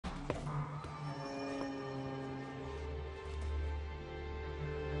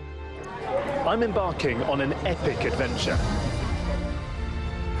I'm embarking on an epic adventure.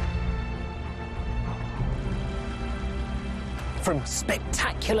 From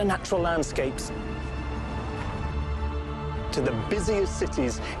spectacular natural landscapes to the busiest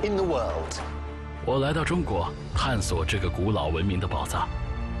cities in the world. 我来到中国，探索这个古老文明的宝藏。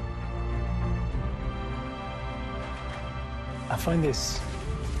I find this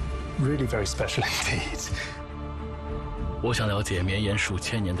really very special indeed. 我想了解绵延数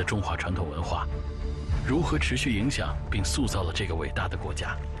千年的中华传统文化，如何持续影响并塑造了这个伟大的国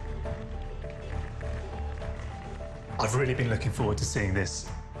家。I've really been looking forward to seeing this.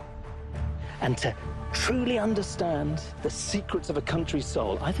 And to truly understand the secrets of a country's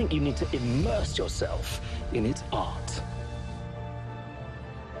soul, I think you need to immerse yourself in its art.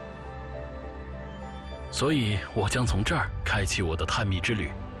 所以，我将从这儿开启我的探秘之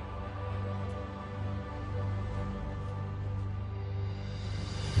旅。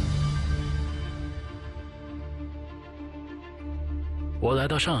我来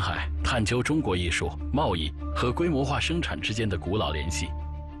到上海，探究中国艺术、贸易和规模化生产之间的古老联系。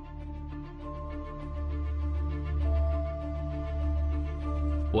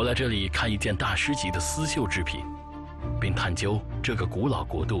我来这里看一件大师级的丝绣制品，并探究这个古老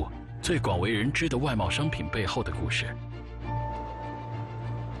国度最广为人知的外贸商品背后的故事。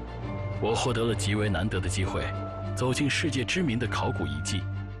我获得了极为难得的机会，走进世界知名的考古遗迹，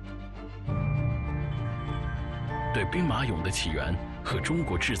对兵马俑的起源和中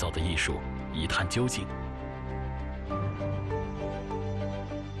国制造的艺术一探究竟。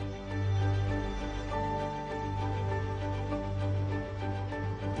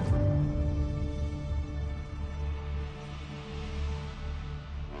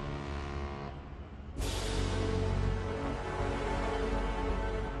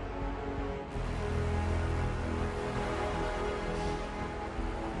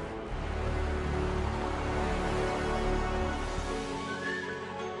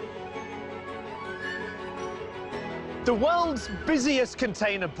The world's busiest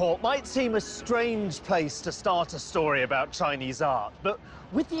container port might seem a strange place to start a story about Chinese art, but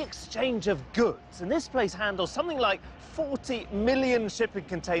with the exchange of goods, and this place handles something like 40 million shipping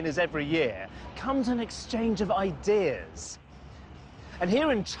containers every year, comes an exchange of ideas. And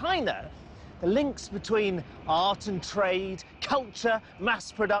here in China, the links between art and trade, culture,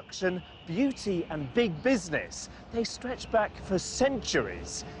 mass production, beauty and big business, they stretch back for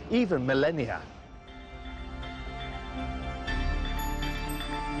centuries, even millennia.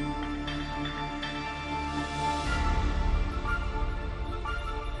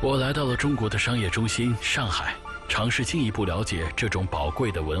 我来到了中国的商业中心上海，尝试进一步了解这种宝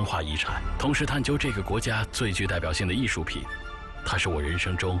贵的文化遗产，同时探究这个国家最具代表性的艺术品。它是我人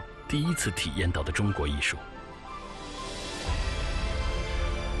生中第一次体验到的中国艺术。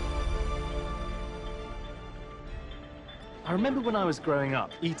I remember when I was growing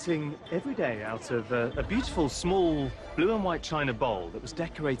up, eating every day out of a beautiful small blue and white china bowl that was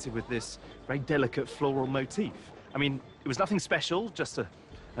decorated with this very delicate floral motif. I mean, it was nothing special, just a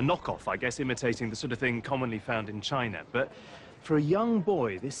knockoff, I guess, imitating the sort of thing commonly found in China. But for a young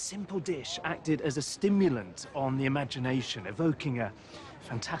boy, this simple dish acted as a stimulant on the imagination, evoking a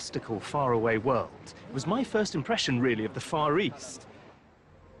fantastical, faraway world. It was my first impression, really, of the Far East.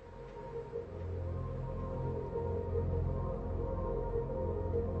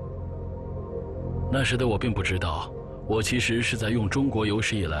 那时的我并不知道，我其实是在用中国有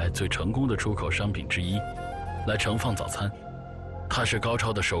史以来最成功的出口商品之一来盛放早餐。它是高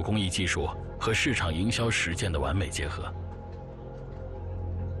超的手工艺技术和市场营销实践的完美结合。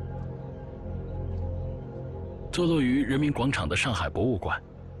坐落于人民广场的上海博物馆，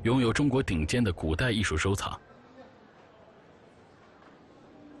拥有中国顶尖的古代艺术收藏。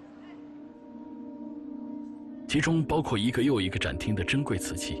其中包括一个又一个展厅的珍贵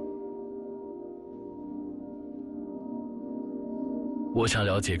瓷器。我想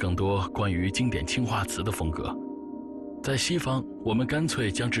了解更多关于经典青花瓷的风格。在西方，我们干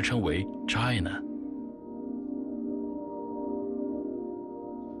脆将之称为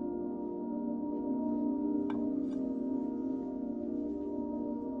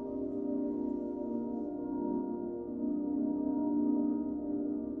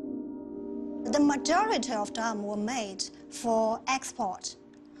majority of them were made for export,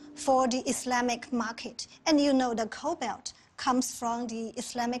 for the Islamic market. And you know the cobalt comes from the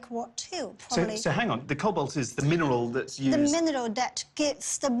Islamic world too, probably. So hang on, the cobalt is the mineral that's used... The mineral that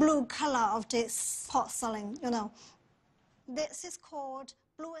gives the blue color of this porcelain, you know. This is called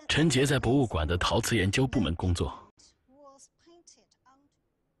blue... 陈杰在博物馆的陶瓷研究部门工作。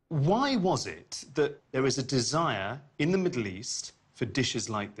Why was it that there was a desire in the Middle East for dishes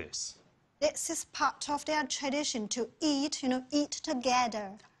like this? This is part of their tradition to eat, eat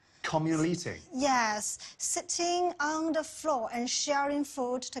together. Communal eating? Yes, sitting on the floor and sharing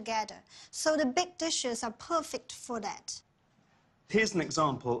food together. So the big dishes are perfect for that. Here's an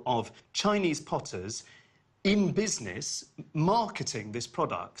example of Chinese potters in business marketing this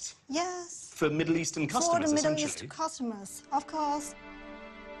product. Yes. For Middle Eastern customers, For the Middle essentially. East customers, of course.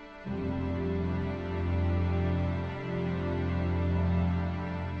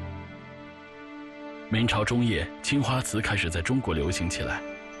 明朝中叶，青花瓷开始在中国流行起来。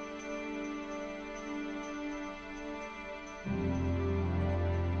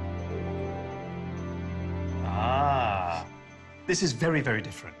Ah, this is very, very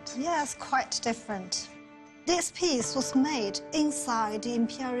different. Yes, quite different. This piece was made inside the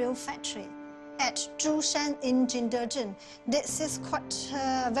imperial factory at Zhushan in Jingdezhen. This is quite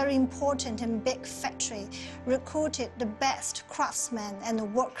a very important and big factory, recruited the best craftsmen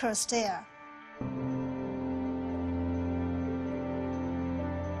and workers there.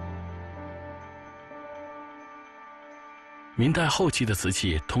 明代后期的瓷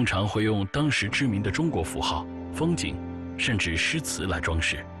器通常会用当时知名的中国符号、风景，甚至诗词来装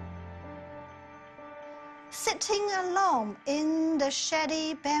饰。 Sitting alone in the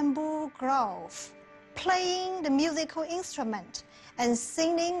shady bamboo grove, playing the musical instrument and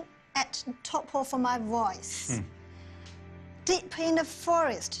singing at the top of my voice. Deep in the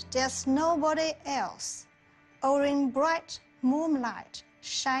forest, there's nobody else, or in bright moonlight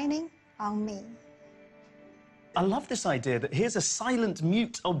shining on me. I love this idea that here's a silent,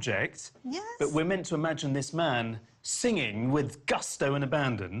 mute object, Yes. but we're meant to imagine this man singing with gusto and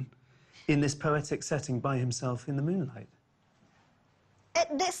abandon in this poetic setting by himself in the moonlight.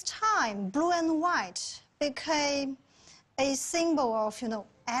 At this time, blue and white became a symbol of,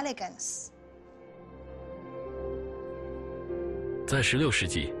 elegance. 在16世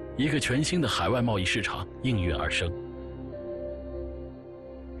纪，一个全新的海外贸易市场应运而生。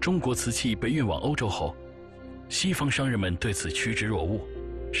中国瓷器被运往欧洲后，西方商人们对此趋之若鹜，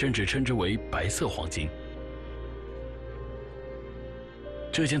甚至称之为“白色黄金”。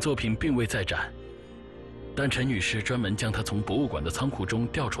这件作品并未再展，但陈女士专门将它从博物馆的仓库中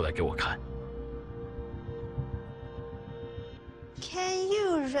调出来给我看。 Can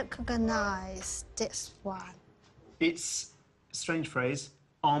you recognize this one? It's a strange phrase,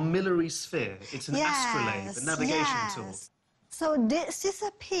 armillary sphere. It's an astrolabe, a navigation tool. So this is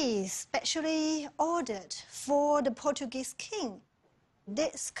a piece specially ordered for the Portuguese king.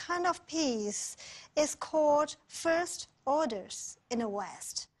 This kind of piece is called first orders in the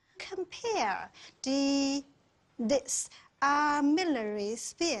West. Compare this armillary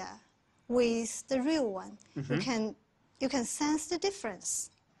sphere with the real one. You can sense the difference.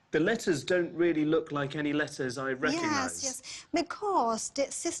 The letters don't really look like any letters I recognize. Yes, because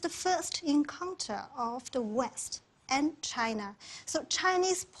this is the first encounter of the West and China. So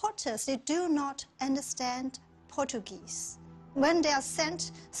Chinese potters, they do not understand Portuguese. When they are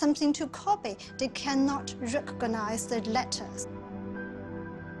sent something to copy, they cannot recognize the letters.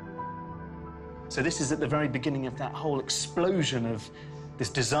 So this is at the very beginning of that whole explosion of this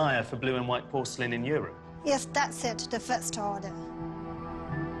desire for blue and white porcelain in Europe. Yes, that's it, the first order.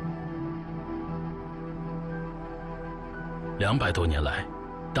 200多年来，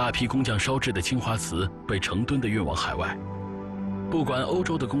大批工匠烧制的青花瓷被成吨地运往海外。不管欧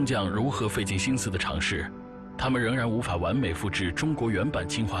洲的工匠如何费尽心思地尝试，他们仍然无法完美复制中国原版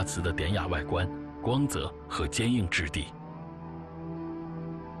青花瓷的典雅外观、光泽和坚硬质地。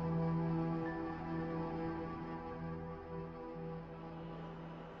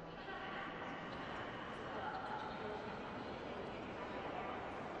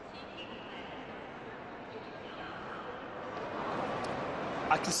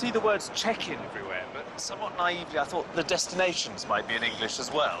 I can see the words check-in everywhere, but somewhat naively I thought the destinations might be in English as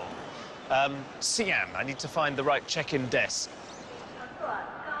well. Xi'an, I need to find the right check-in desk.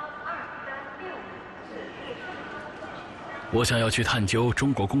 我想要去探究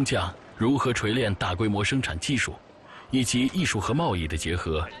中国工匠如何锤炼大规模生产技术，以及艺术和贸易的结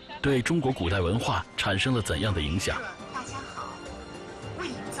合对中国古代文化产生了怎样的影响。 大家好，为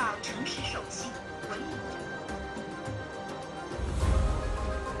营造城市手信、文明。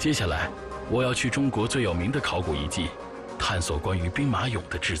 接下来，我要去中国最有名的考古遗迹，探索关于兵马俑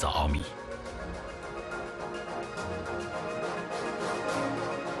的制造奥秘。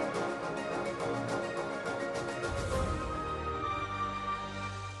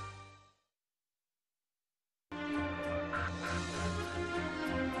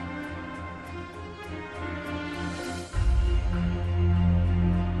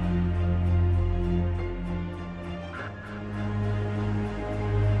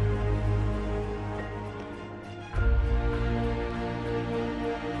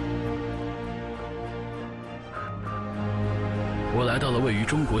到了位于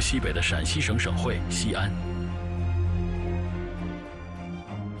中国西北的陕西省省会西安。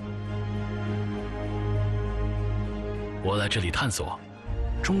我来这里探索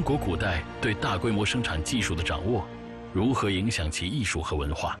中国古代对大规模生产技术的掌握如何影响其艺术和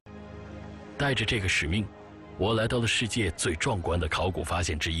文化。带着这个使命，我来到了世界最壮观的考古发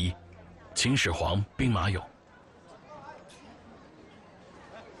现之一——秦始皇兵马俑。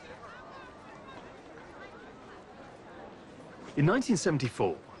In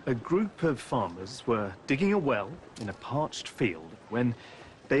 1974, a group of farmers were digging a well in a parched field when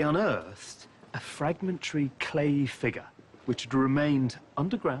they unearthed a fragmentary clay figure which had remained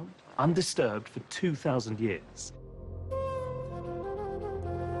underground, undisturbed for 2,000 years.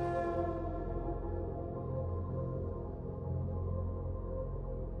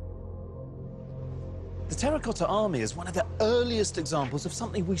 The terracotta army is one of the earliest examples of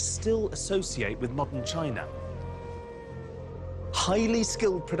something we still associate with modern China. Highly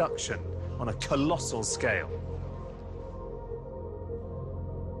skilled production on a colossal scale.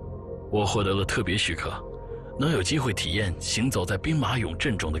 我获得了特别许可，能有机会体验行走在兵马俑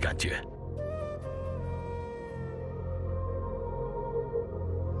阵中的感觉。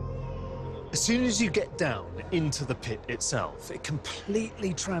As soon as you get down into the pit itself, it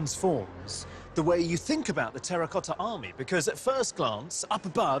completely transforms the way you think about the terracotta army, because at first glance, up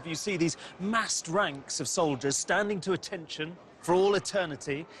above, you see these massed ranks of soldiers standing to attention for all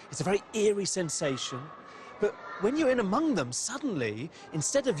eternity. It's a very eerie sensation. But when you're in among them, suddenly,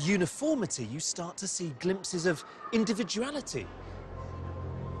 instead of uniformity, you start to see glimpses of individuality.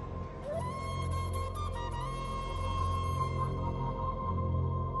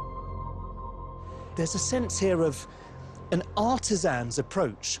 There's a sense here of an artisan's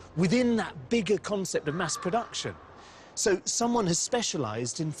approach within that bigger concept of mass production. So someone has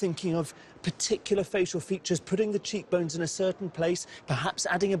specialized in thinking of particular facial features, putting the cheekbones in a certain place, perhaps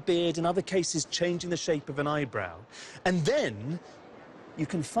adding a beard, in other cases changing the shape of an eyebrow. And then you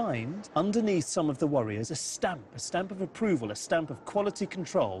can find underneath some of the warriors a stamp of approval, a stamp of quality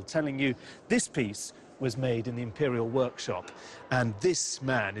control, telling you this piece was made in the imperial workshop and this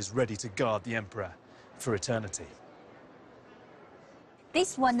man is ready to guard the emperor for eternity.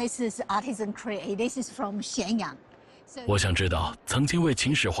 This one is artisan created. This is from Xianyang. 我想知道，曾经为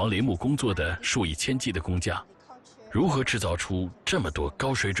秦始皇陵墓工作的数以千计的工匠，如何制造出这么多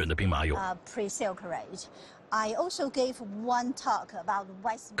高水准的兵马俑。Pre-silk rage. I also gave one talk about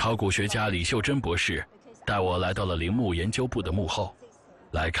West. 考古学家李秀珍博士带我来到了陵墓研究部的幕后，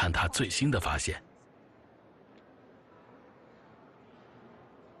来看他最新的发现。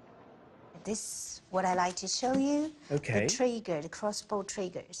This what I like to show you. Okay. The trigger, the crossbow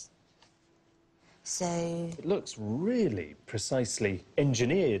triggers. So It looks really precisely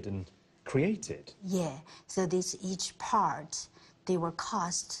engineered and created. yeah, so this each part they were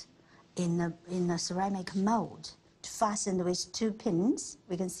cast in a ceramic mold, fastened with 2 pins.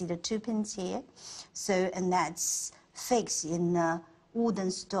 We can see the 2 pins here. So and that's fixed in the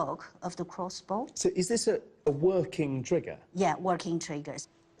wooden stock of the crossbow. So is this a working trigger? Yeah, working triggers.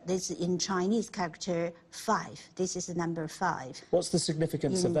 This in Chinese character 5. This is the number 5. What's the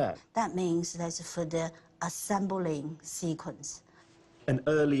significance of that? That means that's for the assembling sequence. An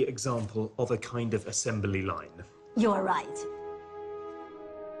early example of a kind of assembly line. You're right.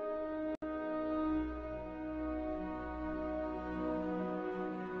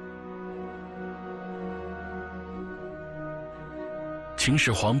 秦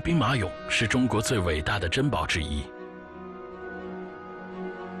始皇兵马俑是中国最伟大的珍宝之一。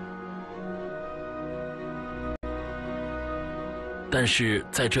但是，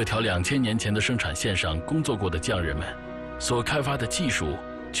在这条2000年前的生产线上工作过的匠人们，所开发的技术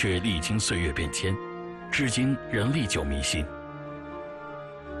却历经岁月变迁，至今仍历久弥新。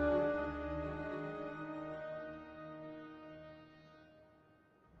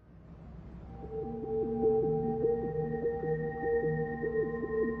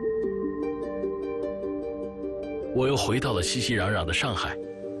我又回到了熙熙攘攘的上海，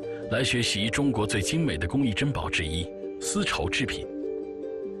来学习中国最精美的工艺珍宝之一——丝绸制品。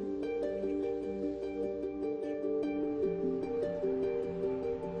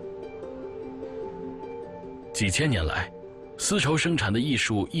几千年来，丝绸生产的艺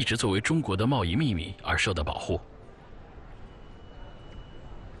术一直作为中国的贸易秘密而受到保护。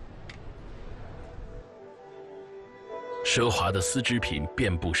奢华的丝织品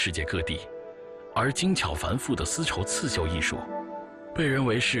遍布世界各地，而精巧繁复的丝绸刺绣艺术，被认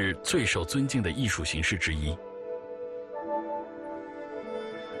为是最受尊敬的艺术形式之一。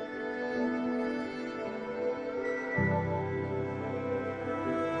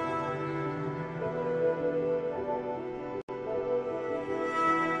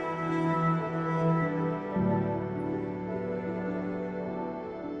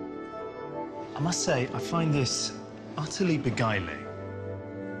must say, I find this utterly beguiling.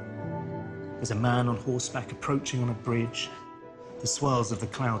 There's a man on horseback approaching on a bridge, the swirls of the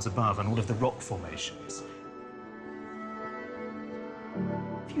clouds above and all of the rock formations.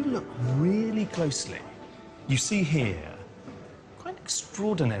 If you look really closely, you see here quite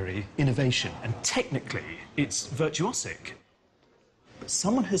extraordinary innovation, and technically it's virtuosic. But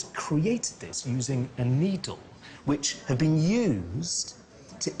someone has created this using a needle which have been used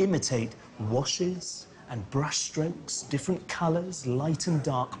to imitate washes and brush strokes, different colours, light and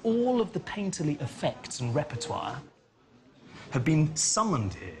dark. All of the painterly effects and repertoire have been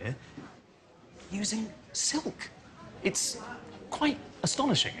summoned here using silk. It's quite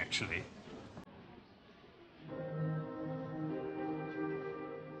astonishing, actually.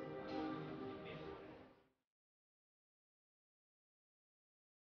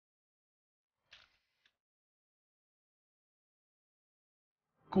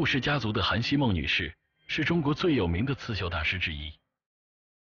 顾氏家族的韩希孟女士是中国最有名的刺绣大师之一。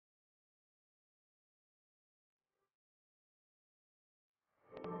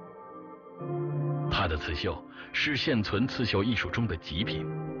她的刺绣是现存刺绣艺术中的极品。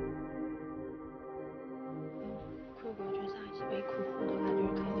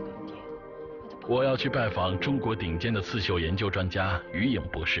我要去拜访中国顶尖的刺绣研究专家于颖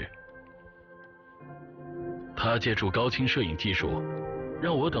博士。他借助高清摄影技术，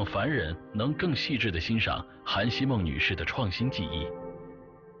让我等凡人能更细致地欣赏韩希孟女士的创新技艺。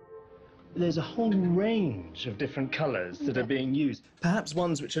There's a whole range of different colours that are being used. Perhaps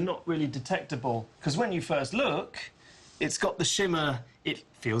ones which are not really detectable, because when you first look, it's got the shimmer. It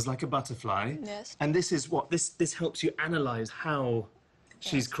feels like a butterfly. Yes. And this is what this helps you analyse how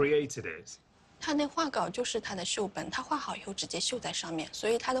she's created it. 他那画稿就是他的绣本，他画好以后直接绣在上面，所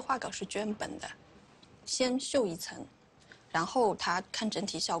以他的画稿是绢本的，先绣一层，然后他看整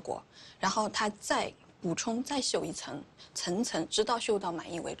体效果，然后他再补充，再绣一层，层层直到绣到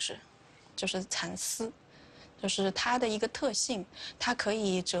满意为止，就是蚕丝，就是它的一个特性，它可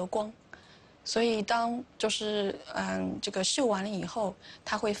以折光，所以当就是这个绣完了以后，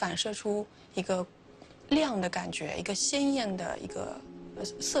它会反射出一个亮的感觉，一个鲜艳的一个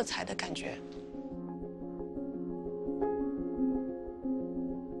色彩的感觉。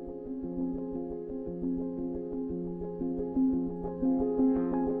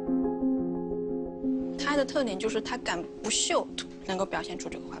它的特点就是它敢不绣，能够表现出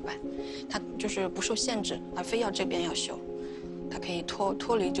这个花瓣，它就是不受限制，而非要这边要绣，它可以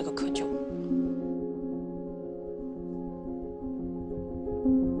脱离这个窠臼。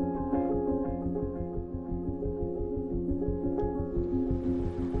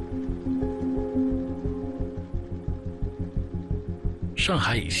上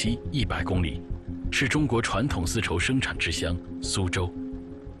海以西100公里，是中国传统丝绸生产之乡苏州。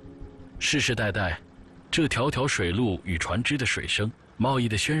世世代代，这条条水路与船只的水声、贸易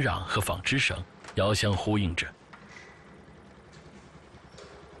的喧嚷和纺织声遥相呼应着。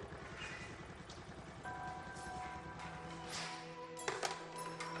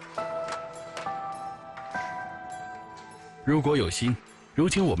如果有心，如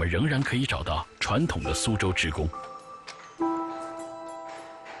今我们仍然可以找到传统的苏州织工。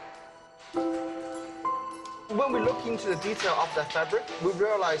When we look into the detail of that fabric, we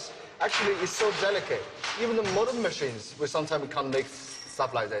realize actually it's so delicate. Even the modern machines, we sometimes can't make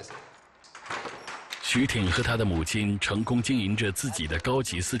stuff like this. 徐挺和他的母亲成功经营着自己的高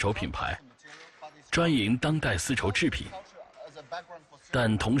级丝绸品牌，专营当代丝绸制品。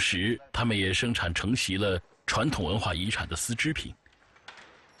但同时，他们也生产承袭了传统文化遗产的丝织品，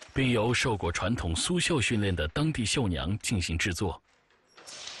并由受过传统苏绣训练的当地绣娘进行制作。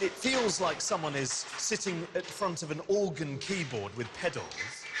It feels like someone is sitting at front of an organ keyboard with pedals.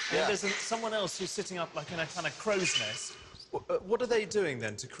 Yeah. And there's someone else who's sitting up like in a kind of crow's nest. What are they doing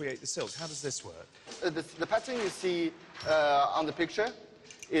then to create the silk? How does this work? The pattern you see on the picture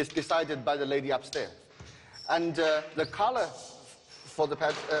is decided by the lady upstairs. And the color for the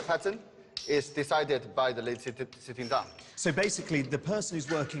pattern is decided by the lady sitting down. So basically, the person who's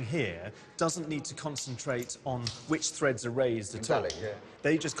working here doesn't need to concentrate on which threads are raised at all. Exactly, yeah.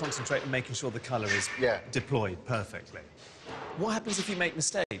 They just concentrate on making sure the colour is deployed perfectly. What happens if you make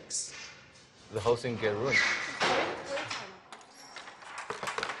mistakes? The whole thing gets ruined.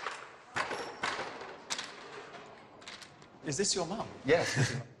 Is this your mum?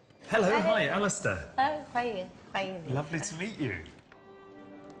 Yes. Hello, hi, Alistair. 欢迎你。 Lovely to meet you.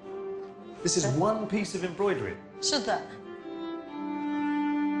 This is one piece of embroidery. 是的。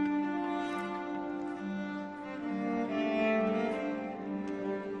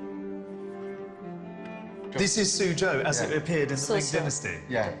 This is Suzhou as it appeared in the Ming Dynasty.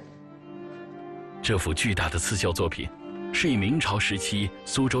 Yeah. 这幅巨大的刺绣作品，是以明朝时期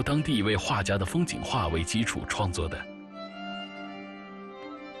苏州当地一位画家的风景画为基础创作的。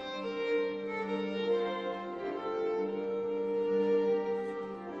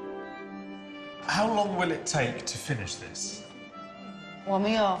How long will it take to finish this? 我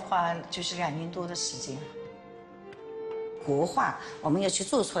们要花就是2年多的时间。国画我们要去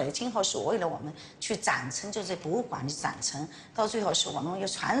做出来，今后是为了我们去展陈，就是博物馆里展陈，到最后是我们要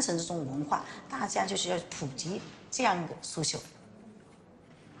传承这种文化，大家就是要普及这样的诉求。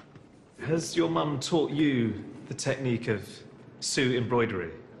Has your mum taught you the technique of Sue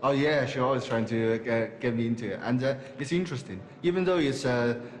embroidery? Oh yeah, she's always trying to get me into it, and it's interesting. Even though it's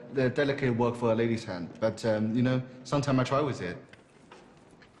the delicate work for a lady's hand, but you know, sometimes I try with it.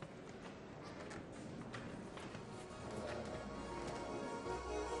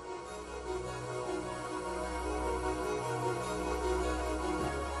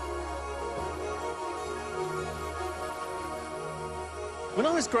 When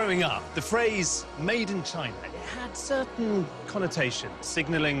I was growing up, the phrase "made in China" it had certain connotations,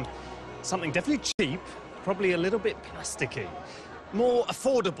 signalling something definitely cheap, probably a little bit plasticky, more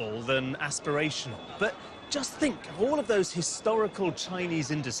affordable than aspirational. But just think of all of those historical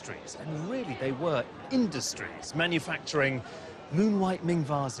Chinese industries, and really they were industries, manufacturing moon-white Ming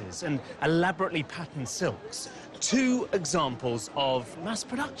vases and elaborately patterned silks. 2 examples of mass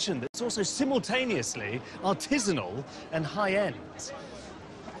production that's also simultaneously artisanal and high-end.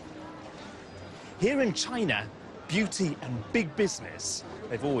 Here in China, beauty and big business,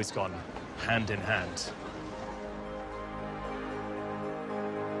 they've always gone hand in hand.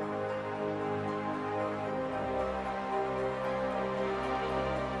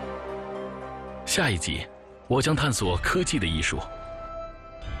 下一集，我将探索科技的艺术。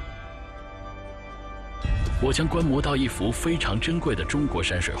我将观摩到一幅非常珍贵的中国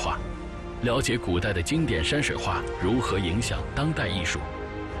山水画，了解古代的经典山水画如何影响当代艺术。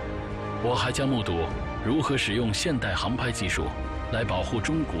我还将目睹如何使用现代航拍技术来保护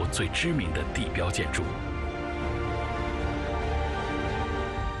中国最知名的地标建筑。